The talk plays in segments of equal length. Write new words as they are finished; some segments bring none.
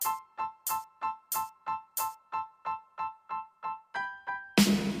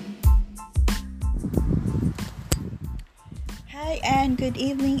Hi and good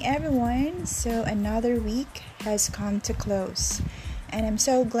evening, everyone. So, another week has come to close, and I'm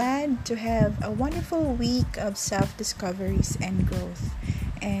so glad to have a wonderful week of self discoveries and growth.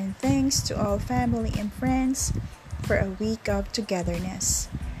 And thanks to all family and friends for a week of togetherness.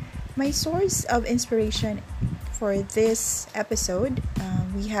 My source of inspiration for this episode,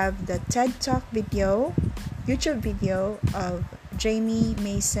 we have the TED Talk YouTube video of Jamie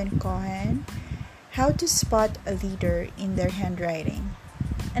Mason Cohen, How to Spot a Leader in Their Handwriting.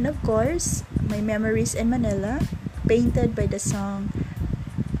 And of course, my memories in Manila, painted by the song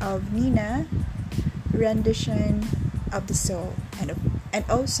of Nina, rendition of the soul, and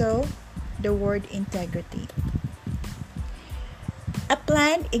also the word integrity. A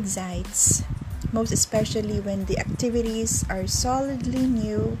plan excites, most especially when the activities are solidly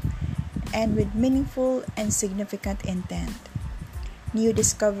new and with meaningful and significant intent. New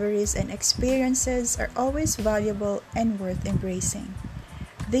discoveries and experiences are always valuable and worth embracing.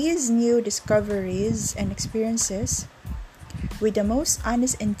 These new discoveries and experiences, with the most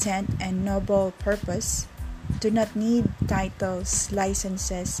honest intent and noble purpose, do not need titles,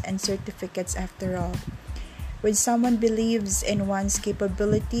 licenses, and certificates after all. When someone believes in one's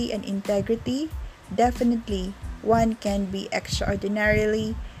capability and integrity, definitely one can be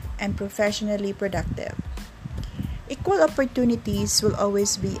extraordinarily and professionally productive. Equal opportunities will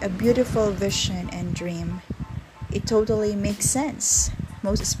always be a beautiful vision and dream. It totally makes sense,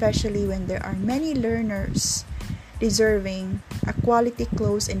 most especially when there are many learners deserving a quality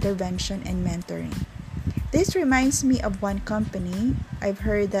close intervention and mentoring. This reminds me of one company. I've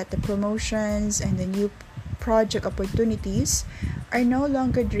heard that the promotions and the new project opportunities are no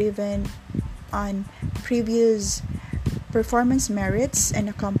longer driven on previous performance merits and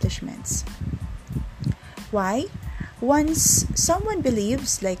accomplishments. Why? Once someone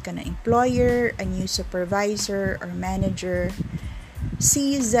believes, like an employer, a new supervisor, or manager,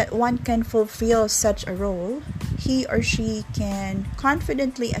 sees that one can fulfill such a role, he or she can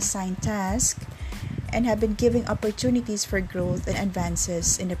confidently assign tasks and have been given opportunities for growth and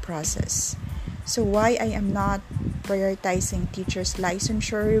advances in the process. So why I am not prioritizing teachers'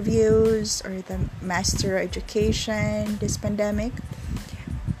 licensure reviews or the master education this pandemic?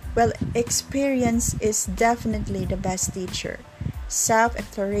 Well, experience is definitely the best teacher.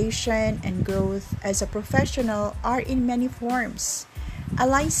 Self-exploration and growth as a professional are in many forms. A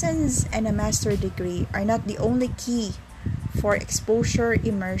license and a master degree are not the only key for exposure,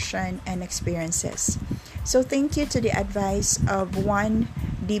 immersion, and experiences. So thank you to the advice of one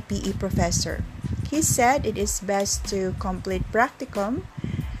DPE professor. He said it is best to complete practicum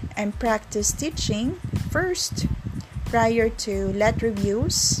and practice teaching first prior to let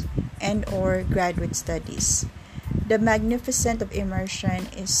reviews and or graduate studies. The magnificence of immersion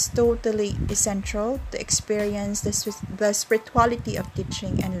is totally essential to experience the spirituality of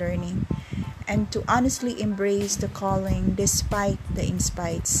teaching and learning and to honestly embrace the calling despite the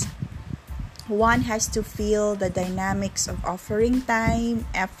inspites. One has to feel the dynamics of offering time,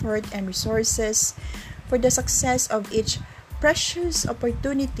 effort, and resources for the success of each precious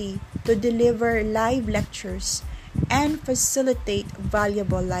opportunity to deliver live lectures and facilitate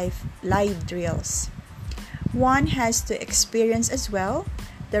valuable live drills. One has to experience as well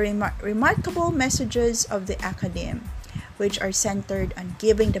the remarkable messages of the academe, which are centered on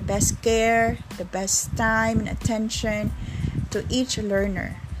giving the best care, the best time and attention to each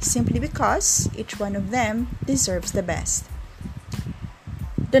learner, simply because each one of them deserves the best.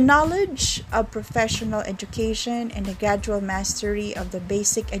 The knowledge of professional education and the gradual mastery of the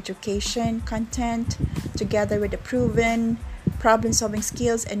basic education content, together with the proven problem-solving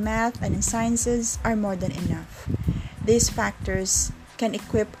skills in math and in sciences, are more than enough. These factors can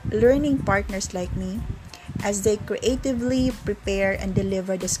equip learning partners like me as they creatively prepare and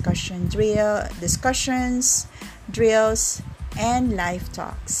deliver discussions, drills, and live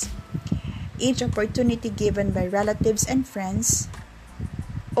talks. Each opportunity given by relatives and friends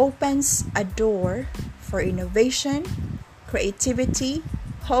opens a door for innovation, creativity,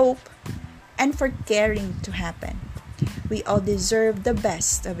 hope, and for caring to happen. We all deserve the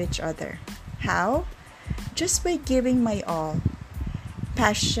best of each other. How? Just by giving my all.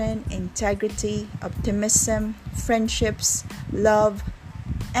 Passion, integrity, optimism, friendships, love,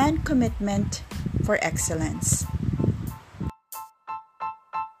 and commitment for excellence.